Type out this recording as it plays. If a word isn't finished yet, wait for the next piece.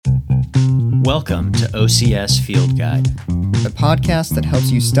Welcome to OCS Field Guide, the podcast that helps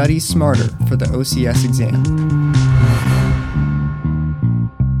you study smarter for the OCS exam.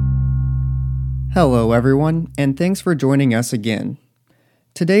 Hello, everyone, and thanks for joining us again.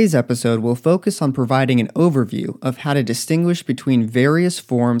 Today's episode will focus on providing an overview of how to distinguish between various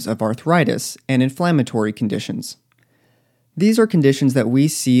forms of arthritis and inflammatory conditions. These are conditions that we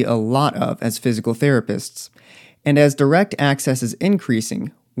see a lot of as physical therapists, and as direct access is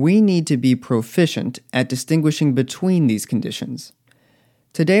increasing, we need to be proficient at distinguishing between these conditions.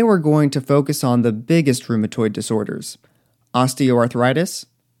 Today we're going to focus on the biggest rheumatoid disorders: osteoarthritis,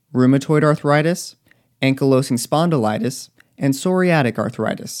 rheumatoid arthritis, ankylosing spondylitis, and psoriatic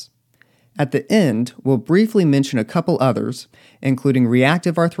arthritis. At the end, we'll briefly mention a couple others, including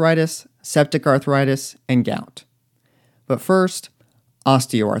reactive arthritis, septic arthritis, and gout. But first,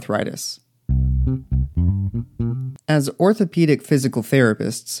 osteoarthritis. As orthopedic physical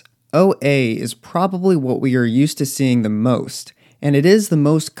therapists, OA is probably what we are used to seeing the most, and it is the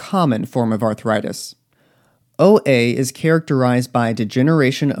most common form of arthritis. OA is characterized by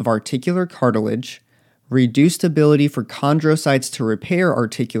degeneration of articular cartilage, reduced ability for chondrocytes to repair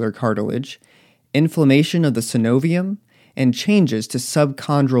articular cartilage, inflammation of the synovium, and changes to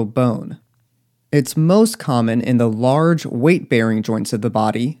subchondral bone. It's most common in the large, weight-bearing joints of the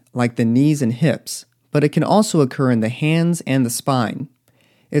body, like the knees and hips, but it can also occur in the hands and the spine.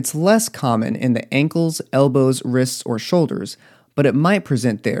 It's less common in the ankles, elbows, wrists, or shoulders, but it might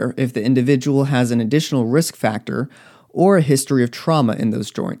present there if the individual has an additional risk factor or a history of trauma in those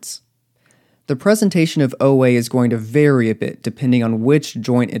joints. The presentation of OA is going to vary a bit depending on which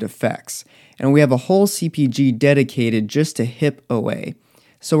joint it affects, and we have a whole CPG dedicated just to hip OA,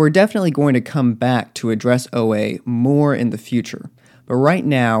 so we're definitely going to come back to address OA more in the future. But right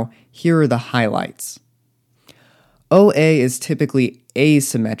now, here are the highlights. OA is typically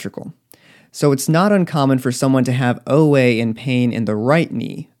asymmetrical, so it's not uncommon for someone to have OA and pain in the right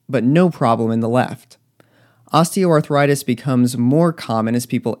knee, but no problem in the left. Osteoarthritis becomes more common as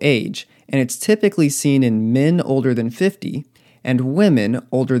people age, and it's typically seen in men older than 50 and women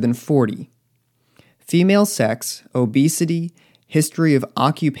older than 40. Female sex, obesity, history of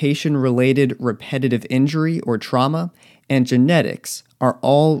occupation-related repetitive injury or trauma, and genetics are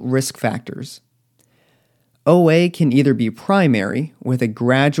all risk factors. OA can either be primary, with a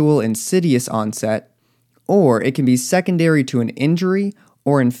gradual insidious onset, or it can be secondary to an injury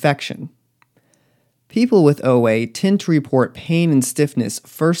or infection. People with OA tend to report pain and stiffness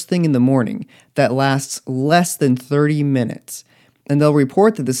first thing in the morning that lasts less than 30 minutes, and they'll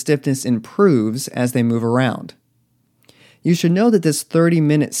report that the stiffness improves as they move around. You should know that this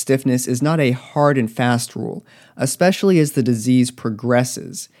 30-minute stiffness is not a hard and fast rule, especially as the disease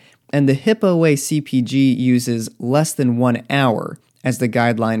progresses, and the hip OA CPG uses less than 1 hour as the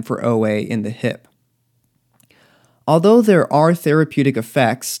guideline for OA in the hip. Although there are therapeutic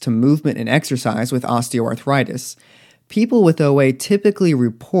effects to movement and exercise with osteoarthritis, people with OA typically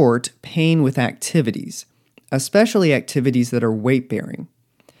report pain with activities, especially activities that are weight-bearing.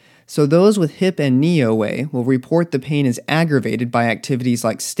 So those with hip and knee OA will report the pain is aggravated by activities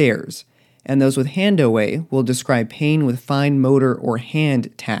like stairs, and those with hand OA will describe pain with fine motor or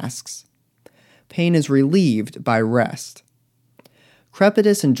hand tasks. Pain is relieved by rest.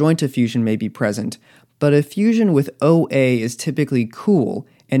 Crepitus and joint effusion may be present, but effusion with OA is typically cool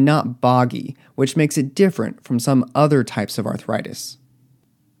and not boggy, which makes it different from some other types of arthritis.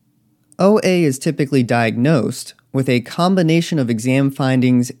 OA is typically diagnosed with a combination of exam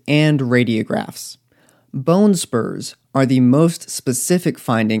findings and radiographs. Bone spurs are the most specific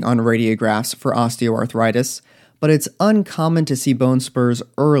finding on radiographs for osteoarthritis, but it's uncommon to see bone spurs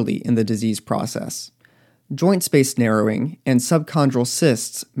early in the disease process. Joint space narrowing and subchondral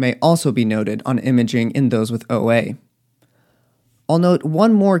cysts may also be noted on imaging in those with OA. I'll note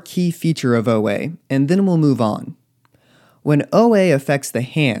one more key feature of OA, and then we'll move on. When OA affects the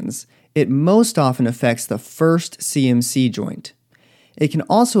hands, it most often affects the first CMC joint. It can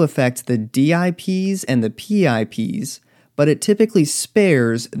also affect the DIPs and the PIPs, but it typically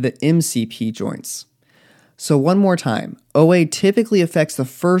spares the MCP joints. So one more time, OA typically affects the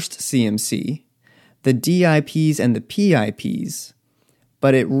first CMC, the DIPs and the PIPs,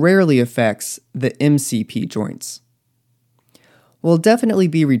 but it rarely affects the MCP joints. We'll definitely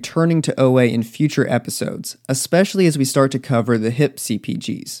be returning to OA in future episodes, especially as we start to cover the hip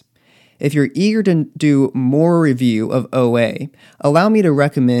CPGs. If you're eager to do more review of OA, allow me to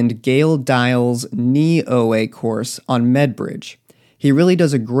recommend Gail Dial's Knee OA course on MedBridge. He really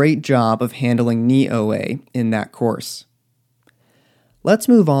does a great job of handling knee OA in that course. Let's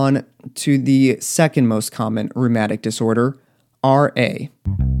move on to the second most common rheumatic disorder, RA.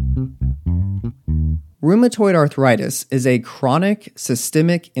 Rheumatoid arthritis is a chronic,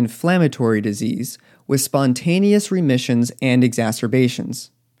 systemic inflammatory disease with spontaneous remissions and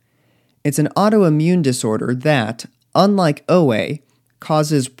exacerbations. It's an autoimmune disorder that, unlike OA,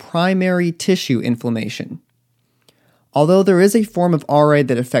 causes primary tissue inflammation. Although there is a form of RA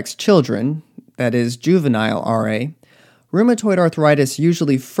that affects children, that is, juvenile RA, rheumatoid arthritis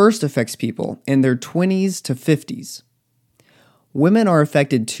usually first affects people in their 20s to 50s. Women are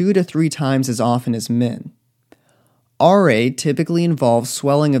affected 2 to 3 times as often as men. RA typically involves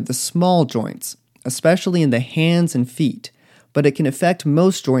swelling of the small joints, especially in the hands and feet, but it can affect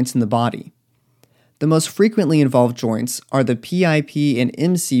most joints in the body. The most frequently involved joints are the PIP and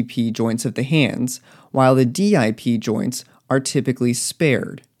MCP joints of the hands, while the DIP joints are typically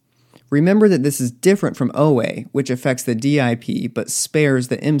spared. Remember that this is different from OA, which affects the DIP but spares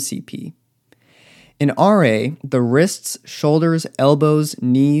the MCP. In RA, the wrists, shoulders, elbows,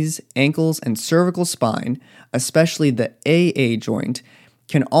 knees, ankles, and cervical spine, especially the AA joint,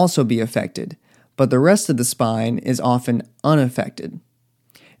 can also be affected, but the rest of the spine is often unaffected.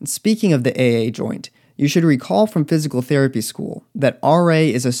 And speaking of the AA joint, you should recall from physical therapy school that RA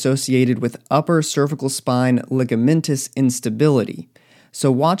is associated with upper cervical spine ligamentous instability,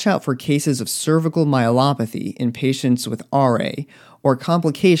 so watch out for cases of cervical myelopathy in patients with RA or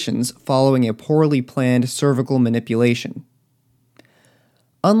complications following a poorly planned cervical manipulation.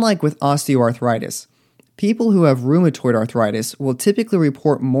 Unlike with osteoarthritis, people who have rheumatoid arthritis will typically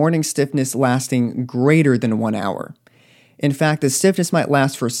report morning stiffness lasting greater than 1 hour. In fact, the stiffness might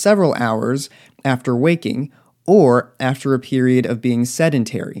last for several hours after waking or after a period of being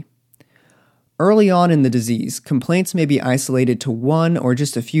sedentary. Early on in the disease, complaints may be isolated to one or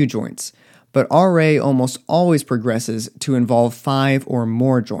just a few joints, but RA almost always progresses to involve 5 or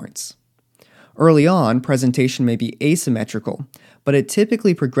more joints. Early on, presentation may be asymmetrical, but it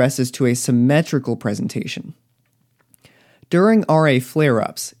typically progresses to a symmetrical presentation. During RA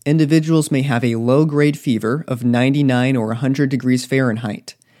flare-ups, individuals may have a low-grade fever of 99 or 100 degrees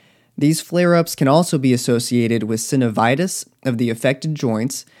Fahrenheit. These flare-ups can also be associated with synovitis of the affected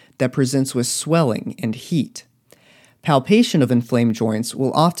joints that presents with swelling and heat. Palpation of inflamed joints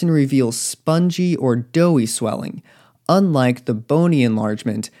will often reveal spongy or doughy swelling, unlike the bony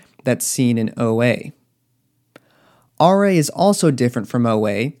enlargement that's seen in OA. RA is also different from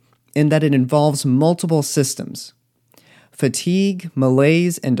OA in that it involves multiple systems. Fatigue,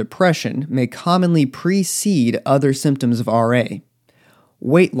 malaise, and depression may commonly precede other symptoms of RA.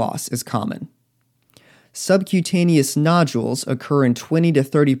 Weight loss is common. Subcutaneous nodules occur in 20 to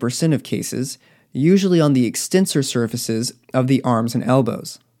 30% of cases, usually on the extensor surfaces of the arms and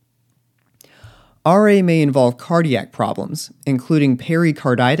elbows. RA may involve cardiac problems, including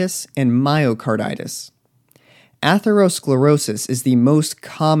pericarditis and myocarditis. Atherosclerosis is the most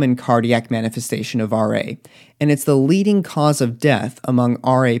common cardiac manifestation of RA, and it's the leading cause of death among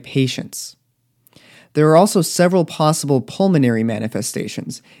RA patients. There are also several possible pulmonary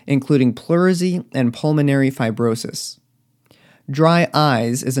manifestations, including pleurisy and pulmonary fibrosis. Dry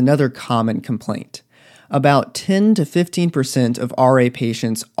eyes is another common complaint. About 10 to 15% of RA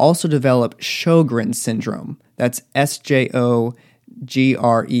patients also develop Sjogren's syndrome. That's Sjogren,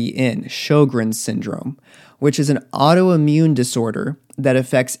 Sjogren's syndrome, which is an autoimmune disorder that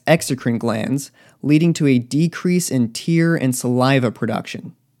affects exocrine glands, leading to a decrease in tear and saliva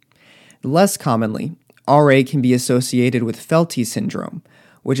production. Less commonly, RA can be associated with Felty syndrome,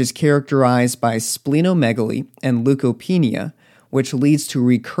 which is characterized by splenomegaly and leukopenia, which leads to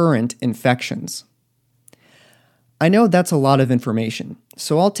recurrent infections. I know that's a lot of information,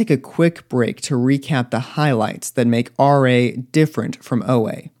 so I'll take a quick break to recap the highlights that make RA different from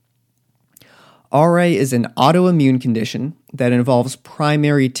OA. RA is an autoimmune condition that involves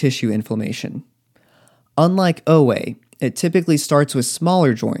primary tissue inflammation. Unlike OA, it typically starts with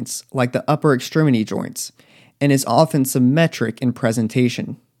smaller joints, like the upper extremity joints, and is often symmetric in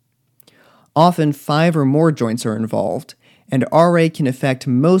presentation. Often 5 or more joints are involved, and RA can affect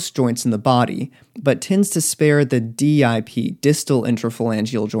most joints in the body, but tends to spare the DIP, distal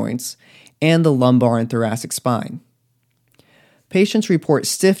interphalangeal joints, and the lumbar and thoracic spine. Patients report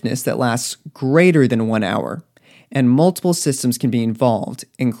stiffness that lasts greater than 1 hour, and multiple systems can be involved,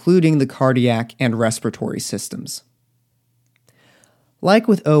 including the cardiac and respiratory systems. Like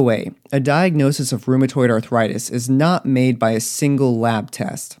with OA, a diagnosis of rheumatoid arthritis is not made by a single lab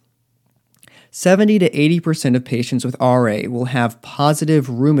test. 70 to 80% of patients with RA will have positive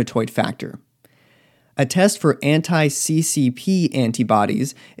rheumatoid factor. A test for anti-CCP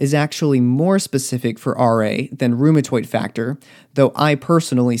antibodies is actually more specific for RA than rheumatoid factor, though I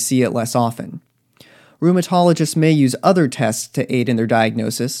personally see it less often. Rheumatologists may use other tests to aid in their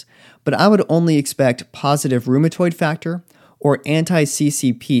diagnosis, but I would only expect positive rheumatoid factor or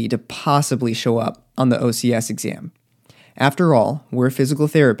anti-CCP to possibly show up on the OCS exam. After all, we're physical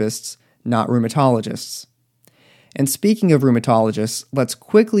therapists, not rheumatologists. And speaking of rheumatologists, let's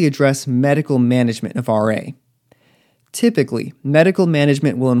quickly address medical management of RA. Typically, medical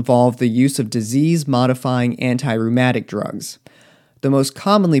management will involve the use of disease-modifying anti-rheumatic drugs. The most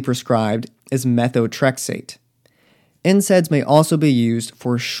commonly prescribed is methotrexate. NSAIDs may also be used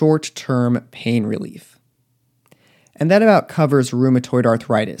for short-term pain relief. And that about covers rheumatoid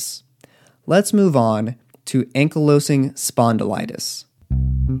arthritis. Let's move on to ankylosing spondylitis.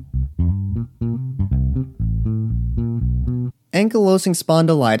 Ankylosing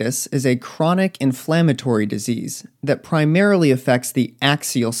spondylitis is a chronic inflammatory disease that primarily affects the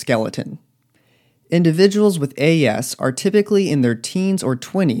axial skeleton. Individuals with AS are typically in their teens or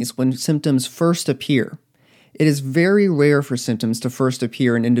 20s when symptoms first appear. It is very rare for symptoms to first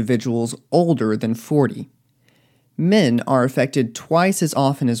appear in individuals older than 40. Men are affected twice as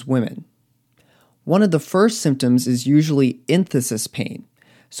often as women. One of the first symptoms is usually enthesis pain,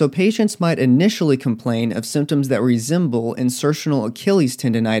 so patients might initially complain of symptoms that resemble insertional Achilles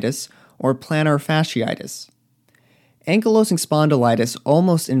tendonitis or plantar fasciitis. Ankylosing spondylitis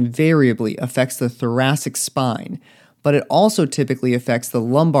almost invariably affects the thoracic spine, but it also typically affects the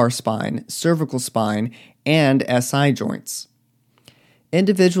lumbar spine, cervical spine, and SI joints.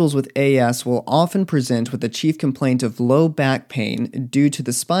 Individuals with AS will often present with the chief complaint of low back pain due to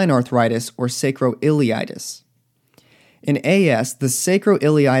the spine arthritis or sacroiliitis. In AS, the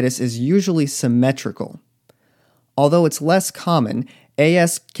sacroiliitis is usually symmetrical. Although it's less common,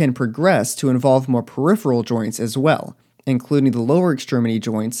 AS can progress to involve more peripheral joints as well, including the lower extremity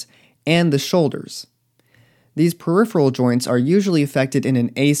joints and the shoulders. These peripheral joints are usually affected in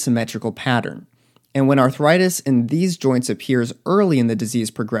an asymmetrical pattern, and when arthritis in these joints appears early in the disease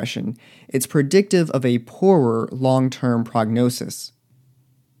progression, it's predictive of a poorer long-term prognosis.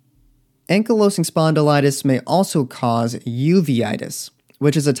 Ankylosing spondylitis may also cause uveitis,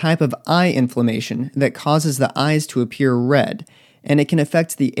 which is a type of eye inflammation that causes the eyes to appear red, and it can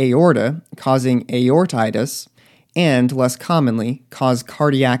affect the aorta, causing aortitis, and, less commonly, cause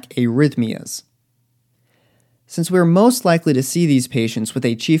cardiac arrhythmias. Since we're most likely to see these patients with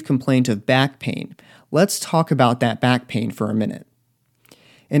a chief complaint of back pain, let's talk about that back pain for a minute.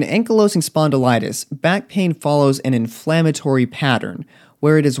 In ankylosing spondylitis, back pain follows an inflammatory pattern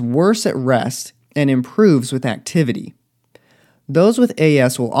where it is worse at rest and improves with activity. Those with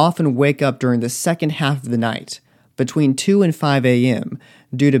AS will often wake up during the second half of the night, between 2 and 5 a.m.,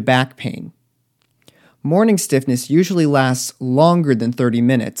 due to back pain. Morning stiffness usually lasts longer than 30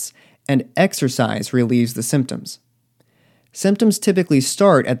 minutes, and exercise relieves the symptoms. Symptoms typically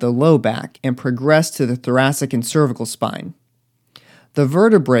start at the low back and progress to the thoracic and cervical spine. The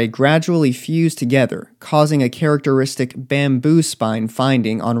vertebrae gradually fuse together, causing a characteristic bamboo spine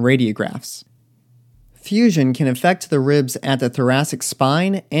finding on radiographs. Fusion can affect the ribs at the thoracic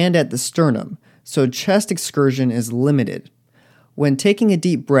spine and at the sternum, so chest excursion is limited. When taking a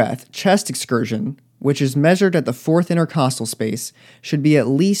deep breath, chest excursion, which is measured at the fourth intercostal space, should be at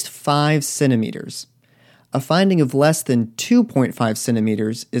least 5 centimeters. A finding of less than 2.5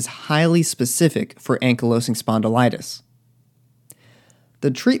 centimeters is highly specific for ankylosing spondylitis.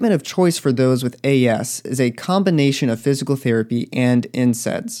 The treatment of choice for those with AS is a combination of physical therapy and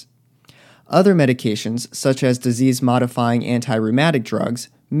NSAIDs. Other medications, such as disease-modifying anti-rheumatic drugs,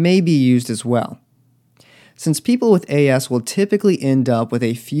 may be used as well. Since people with AS will typically end up with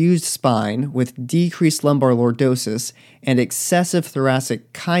a fused spine with decreased lumbar lordosis and excessive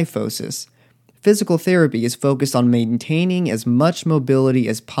thoracic kyphosis, physical therapy is focused on maintaining as much mobility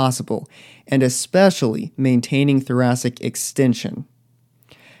as possible, and especially maintaining thoracic extension.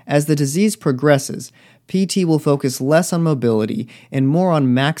 As the disease progresses, PT will focus less on mobility and more on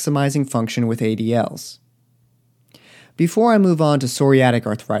maximizing function with ADLs. Before I move on to psoriatic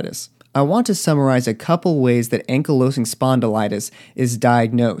arthritis, I want to summarize a couple ways that ankylosing spondylitis is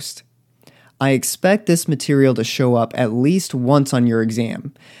diagnosed. I expect this material to show up at least once on your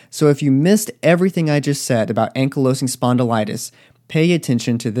exam, so if you missed everything I just said about ankylosing spondylitis, pay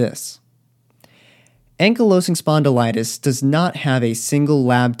attention to this. Ankylosing spondylitis does not have a single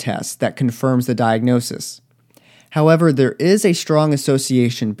lab test that confirms the diagnosis. However, there is a strong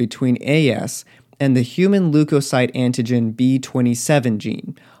association between AS and the human leukocyte antigen B27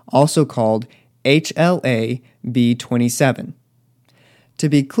 gene, also called HLA-B27. To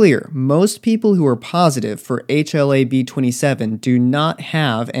be clear, most people who are positive for HLA-B27 do not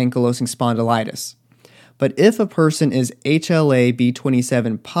have ankylosing spondylitis. But if a person is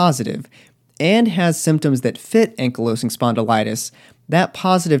HLA-B27 positive, and has symptoms that fit ankylosing spondylitis, that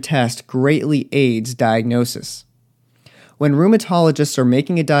positive test greatly aids diagnosis. When rheumatologists are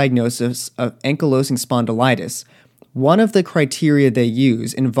making a diagnosis of ankylosing spondylitis, one of the criteria they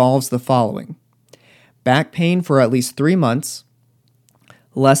use involves the following: back pain for at least 3 months,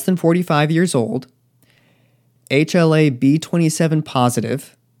 less than 45 years old, HLA-B27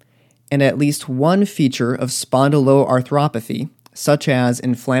 positive, and at least one feature of spondyloarthropathy, such as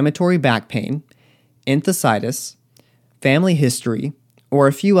inflammatory back pain, enthesitis, family history, or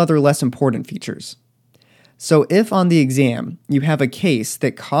a few other less important features. So if on the exam you have a case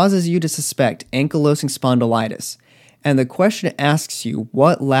that causes you to suspect ankylosing spondylitis, and the question asks you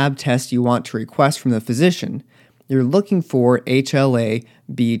what lab test you want to request from the physician, you're looking for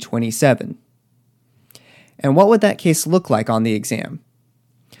HLA-B27. And what would that case look like on the exam?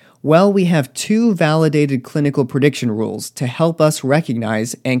 Well, we have 2 validated clinical prediction rules to help us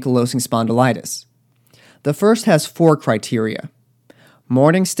recognize ankylosing spondylitis. The first has 4 criteria: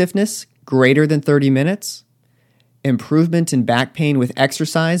 morning stiffness greater than 30 minutes, improvement in back pain with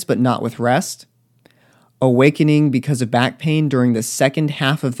exercise but not with rest, awakening because of back pain during the second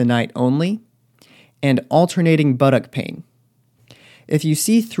half of the night only, and alternating buttock pain. If you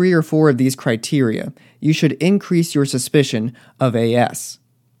see 3 or 4 of these criteria, you should increase your suspicion of AS.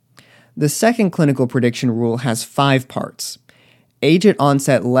 The second clinical prediction rule has 5 parts: age at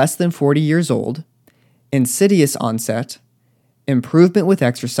onset less than 40 years old, insidious onset, improvement with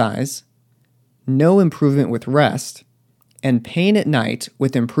exercise, no improvement with rest, and pain at night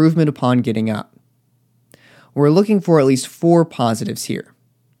with improvement upon getting up. We're looking for at least 4 positives here.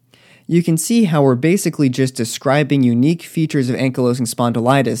 You can see how we're basically just describing unique features of ankylosing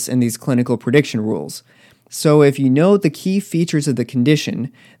spondylitis in these clinical prediction rules. So if you know the key features of the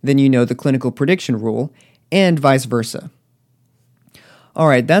condition, then you know the clinical prediction rule, and vice versa.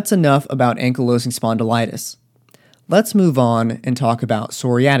 Alright, that's enough about ankylosing spondylitis. Let's move on and talk about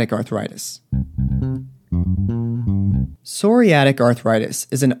psoriatic arthritis. Psoriatic arthritis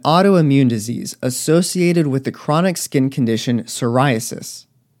is an autoimmune disease associated with the chronic skin condition psoriasis.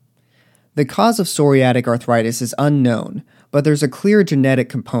 The cause of psoriatic arthritis is unknown, but there's a clear genetic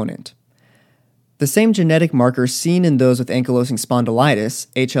component. The same genetic marker seen in those with ankylosing spondylitis,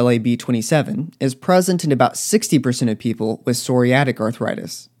 HLA-B27, is present in about 60% of people with psoriatic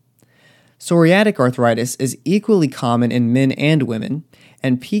arthritis. Psoriatic arthritis is equally common in men and women,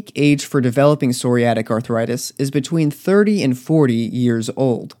 and peak age for developing psoriatic arthritis is between 30 and 40 years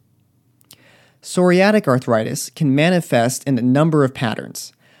old. Psoriatic arthritis can manifest in a number of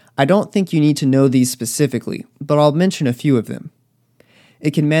patterns. I don't think you need to know these specifically, but I'll mention a few of them.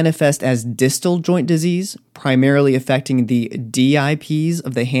 It can manifest as distal joint disease, primarily affecting the DIPs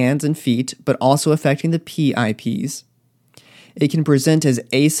of the hands and feet, but also affecting the PIPs. It can present as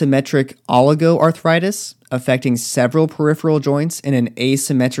asymmetric oligoarthritis, affecting several peripheral joints in an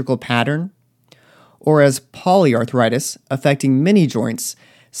asymmetrical pattern, or as polyarthritis, affecting many joints,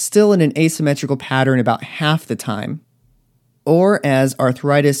 still in an asymmetrical pattern about half the time, or as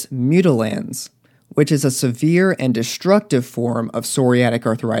arthritis mutilans, which is a severe and destructive form of psoriatic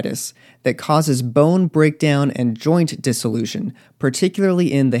arthritis that causes bone breakdown and joint dissolution,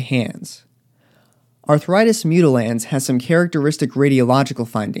 particularly in the hands. Arthritis mutilans has some characteristic radiological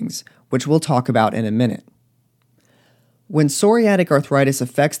findings, which we'll talk about in a minute. When psoriatic arthritis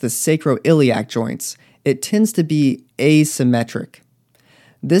affects the sacroiliac joints, it tends to be asymmetric.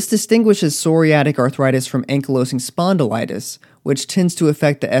 This distinguishes psoriatic arthritis from ankylosing spondylitis, which tends to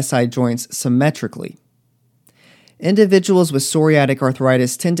affect the SI joints symmetrically. Individuals with psoriatic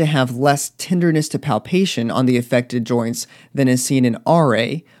arthritis tend to have less tenderness to palpation on the affected joints than is seen in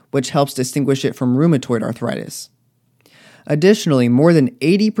RA, which helps distinguish it from rheumatoid arthritis. Additionally, more than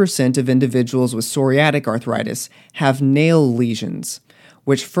 80% of individuals with psoriatic arthritis have nail lesions,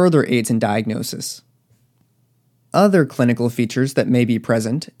 which further aids in diagnosis. Other clinical features that may be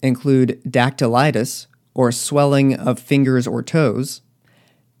present include dactylitis, or swelling of fingers or toes,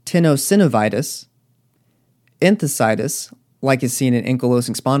 tenosynovitis, enthesitis, like is seen in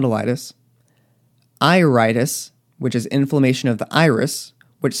ankylosing spondylitis, iritis, which is inflammation of the iris,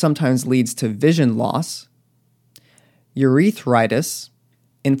 which sometimes leads to vision loss, urethritis,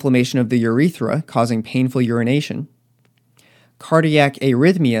 inflammation of the urethra causing painful urination, cardiac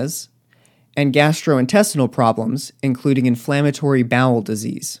arrhythmias, and gastrointestinal problems, including inflammatory bowel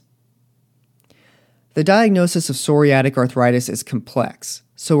disease. The diagnosis of psoriatic arthritis is complex,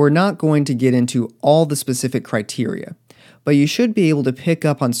 so we're not going to get into all the specific criteria, but you should be able to pick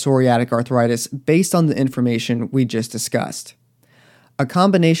up on psoriatic arthritis based on the information we just discussed. A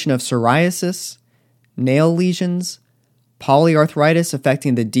combination of psoriasis, nail lesions, polyarthritis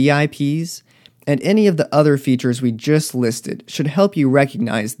affecting the DIPs, and any of the other features we just listed should help you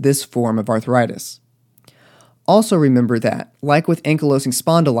recognize this form of arthritis. Also remember that, like with ankylosing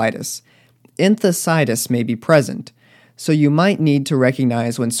spondylitis, enthesitis may be present, so you might need to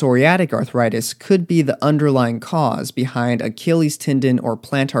recognize when psoriatic arthritis could be the underlying cause behind Achilles tendon or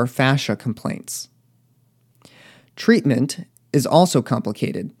plantar fascia complaints. Treatment is also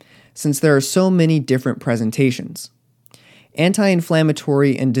complicated, since there are so many different presentations.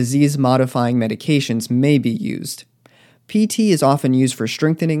 Anti-inflammatory and disease-modifying medications may be used. PT is often used for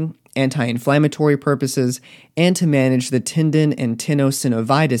strengthening, anti-inflammatory purposes, and to manage the tendon and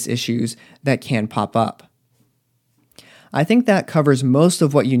tenosynovitis issues that can pop up. I think that covers most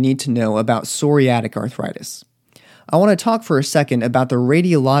of what you need to know about psoriatic arthritis. I want to talk for a second about the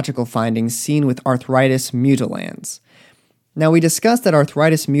radiological findings seen with arthritis mutilans. Now, we discussed that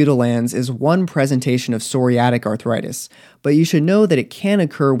arthritis mutilans is one presentation of psoriatic arthritis, but you should know that it can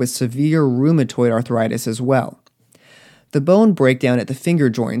occur with severe rheumatoid arthritis as well. The bone breakdown at the finger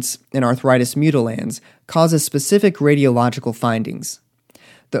joints in arthritis mutilans causes specific radiological findings.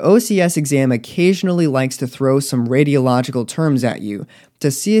 The OCS exam occasionally likes to throw some radiological terms at you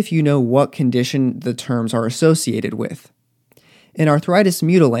to see if you know what condition the terms are associated with. In arthritis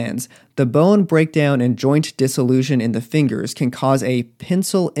mutilans, the bone breakdown and joint dissolution in the fingers can cause a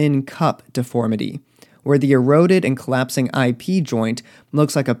pencil-in cup deformity, where the eroded and collapsing IP joint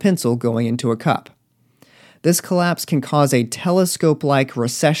looks like a pencil going into a cup. This collapse can cause a telescope-like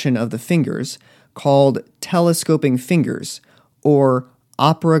recession of the fingers, called telescoping fingers, or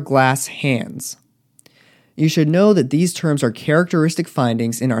opera glass hands. You should know that these terms are characteristic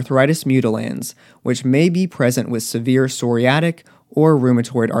findings in arthritis mutilans, which may be present with severe psoriatic or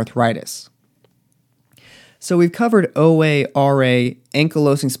rheumatoid arthritis. So we've covered OA, RA,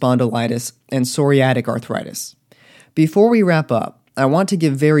 ankylosing spondylitis, and psoriatic arthritis. Before we wrap up, I want to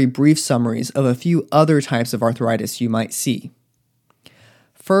give very brief summaries of a few other types of arthritis you might see.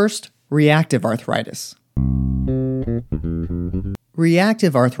 First, reactive arthritis.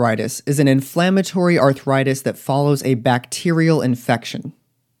 Reactive arthritis is an inflammatory arthritis that follows a bacterial infection.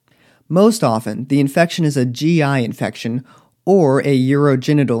 Most often, the infection is a GI infection or a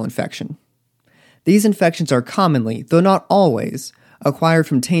urogenital infection. These infections are commonly, though not always, acquired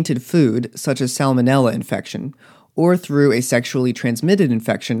from tainted food, such as salmonella infection, or through a sexually transmitted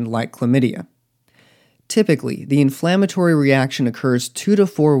infection like chlamydia. Typically, the inflammatory reaction occurs 2 to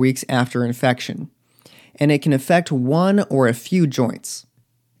 4 weeks after infection, and it can affect one or a few joints.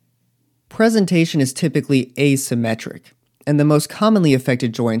 Presentation is typically asymmetric, and the most commonly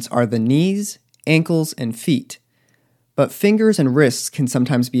affected joints are the knees, ankles, and feet, but fingers and wrists can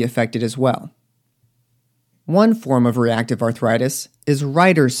sometimes be affected as well. One form of reactive arthritis is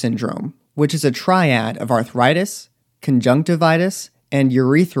Reiter's syndrome, which is a triad of arthritis, conjunctivitis, and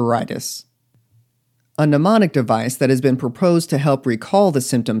urethritis. A mnemonic device that has been proposed to help recall the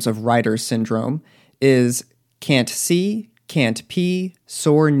symptoms of Reiter's syndrome is can't see, can't pee,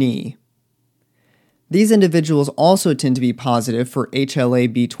 sore knee. These individuals also tend to be positive for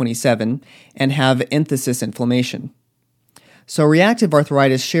HLA-B27 and have enthesis inflammation. So reactive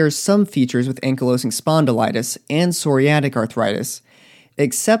arthritis shares some features with ankylosing spondylitis and psoriatic arthritis,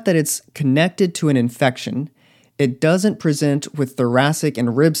 except that it's connected to an infection. It doesn't present with thoracic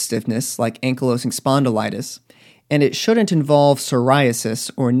and rib stiffness like ankylosing spondylitis, and it shouldn't involve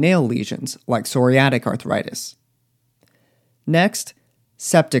psoriasis or nail lesions like psoriatic arthritis. Next,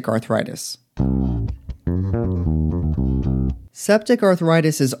 septic arthritis. Septic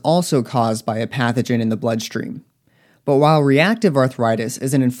arthritis is also caused by a pathogen in the bloodstream. But while reactive arthritis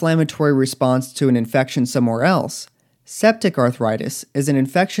is an inflammatory response to an infection somewhere else, septic arthritis is an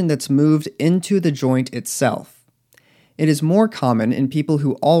infection that's moved into the joint itself. It is more common in people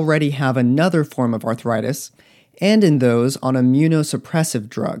who already have another form of arthritis and in those on immunosuppressive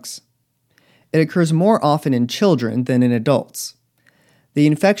drugs. It occurs more often in children than in adults. The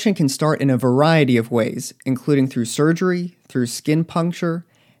infection can start in a variety of ways, including through surgery, through skin puncture,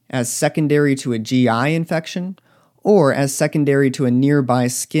 as secondary to a GI infection, or as secondary to a nearby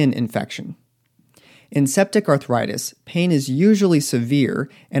skin infection. In septic arthritis, pain is usually severe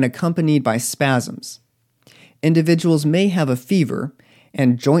and accompanied by spasms. Individuals may have a fever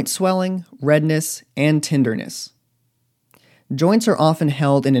and joint swelling, redness, and tenderness. Joints are often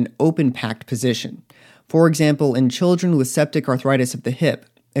held in an open-packed position. For example, in children with septic arthritis of the hip,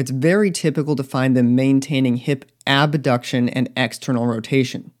 it's very typical to find them maintaining hip abduction and external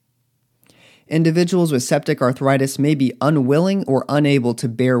rotation. Individuals with septic arthritis may be unwilling or unable to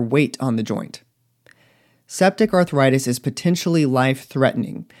bear weight on the joint. Septic arthritis is potentially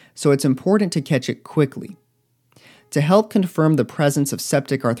life-threatening, so it's important to catch it quickly. To help confirm the presence of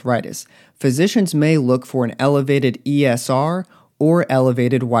septic arthritis, physicians may look for an elevated ESR or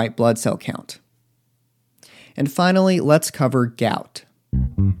elevated white blood cell count. And finally, let's cover gout.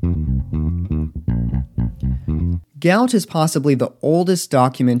 Gout is possibly the oldest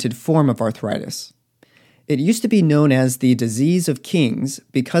documented form of arthritis. It used to be known as the disease of kings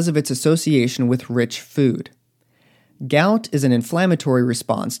because of its association with rich food. Gout is an inflammatory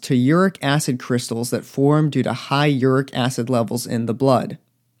response to uric acid crystals that form due to high uric acid levels in the blood.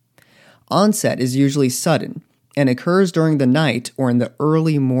 Onset is usually sudden and occurs during the night or in the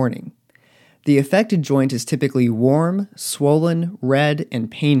early morning. The affected joint is typically warm, swollen, red,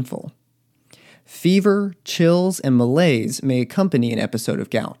 and painful. Fever, chills, and malaise may accompany an episode of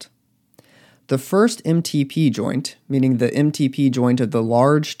gout. The first MTP joint, meaning the MTP joint of the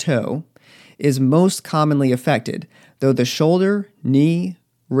large toe, is most commonly affected, though the shoulder, knee,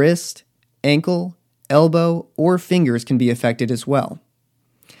 wrist, ankle, elbow, or fingers can be affected as well.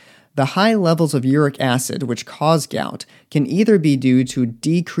 The high levels of uric acid which cause gout can either be due to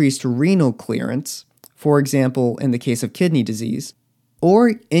decreased renal clearance, for example in the case of kidney disease,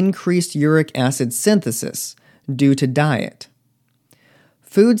 or increased uric acid synthesis due to diet.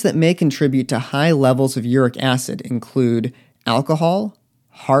 Foods that may contribute to high levels of uric acid include alcohol,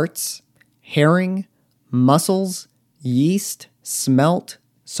 hearts, herring, mussels, yeast, smelt,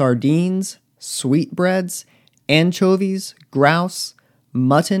 sardines, sweetbreads, anchovies, grouse,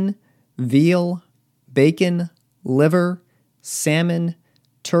 mutton, veal, bacon, liver, salmon,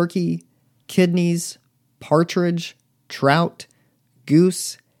 turkey, kidneys, partridge, trout,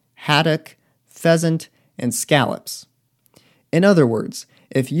 goose, haddock, pheasant, and scallops. In other words,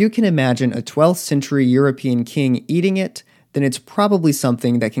 if you can imagine a 12th century European king eating it, then it's probably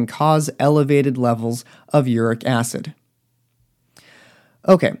something that can cause elevated levels of uric acid.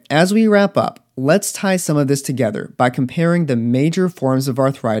 Okay, as we wrap up, let's tie some of this together by comparing the major forms of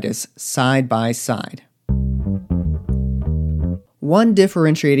arthritis side by side. One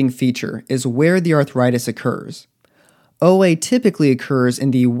differentiating feature is where the arthritis occurs. OA typically occurs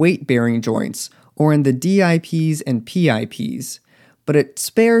in the weight-bearing joints or in the DIPs and PIPs, but it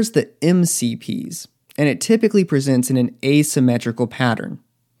spares the MCPs, and it typically presents in an asymmetrical pattern.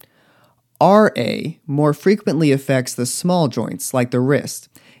 RA more frequently affects the small joints like the wrist,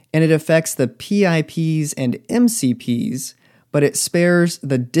 and it affects the PIPs and MCPs, but it spares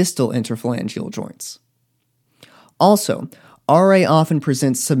the distal interphalangeal joints. Also, RA often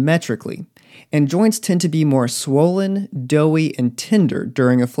presents symmetrically, and joints tend to be more swollen, doughy, and tender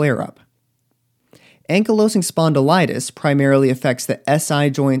during a flare-up. Ankylosing spondylitis primarily affects the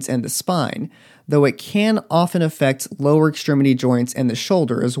SI joints and the spine, though it can often affect lower extremity joints and the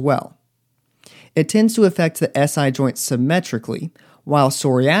shoulder as well. It tends to affect the SI joints symmetrically, while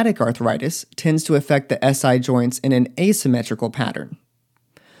psoriatic arthritis tends to affect the SI joints in an asymmetrical pattern.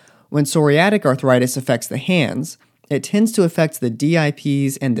 When psoriatic arthritis affects the hands, it tends to affect the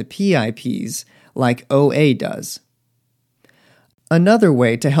DIPs and the PIPs like OA does. Another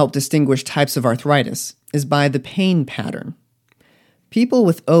way to help distinguish types of arthritis is by the pain pattern. People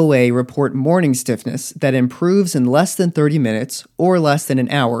with OA report morning stiffness that improves in less than 30 minutes or less than an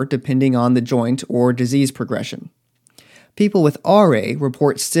hour depending on the joint or disease progression. People with RA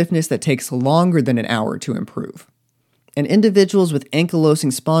report stiffness that takes longer than an hour to improve. And individuals with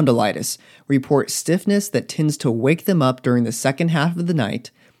ankylosing spondylitis report stiffness that tends to wake them up during the second half of the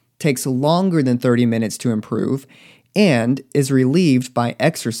night, takes longer than 30 minutes to improve, and is relieved by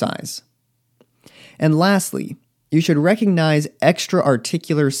exercise. And lastly, you should recognize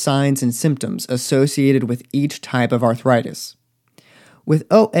extra-articular signs and symptoms associated with each type of arthritis. With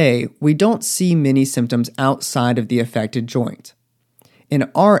OA, we don't see many symptoms outside of the affected joint.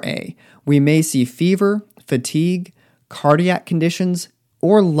 In RA, we may see fever, fatigue, cardiac conditions,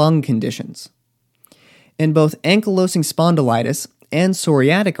 or lung conditions. In both ankylosing spondylitis and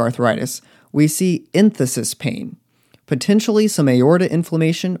psoriatic arthritis, we see enthesis pain, potentially some aorta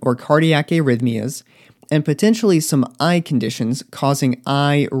inflammation or cardiac arrhythmias, and potentially some eye conditions causing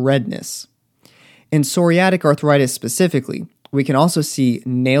eye redness. In psoriatic arthritis specifically, we can also see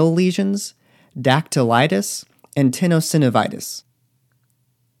nail lesions, dactylitis, and tenosynovitis.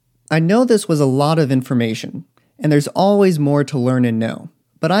 I know this was a lot of information, and there's always more to learn and know,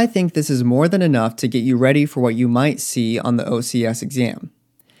 but I think this is more than enough to get you ready for what you might see on the OCS exam.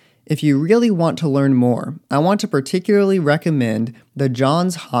 If you really want to learn more, I want to particularly recommend the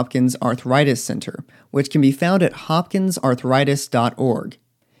Johns Hopkins Arthritis Center, which can be found at hopkinsarthritis.org.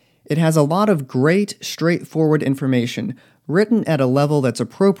 It has a lot of great, straightforward information written at a level that's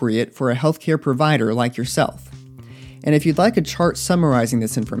appropriate for a healthcare provider like yourself. And if you'd like a chart summarizing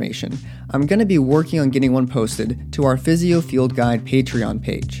this information, I'm going to be working on getting one posted to our Physio Field Guide Patreon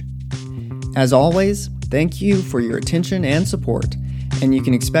page. As always, thank you for your attention and support, and you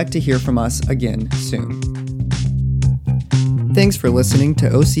can expect to hear from us again soon. Thanks for listening to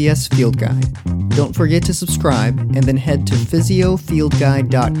OCS Field Guide. Don't forget to subscribe and then head to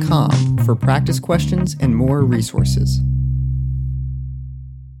physiofieldguide.com for practice questions and more resources.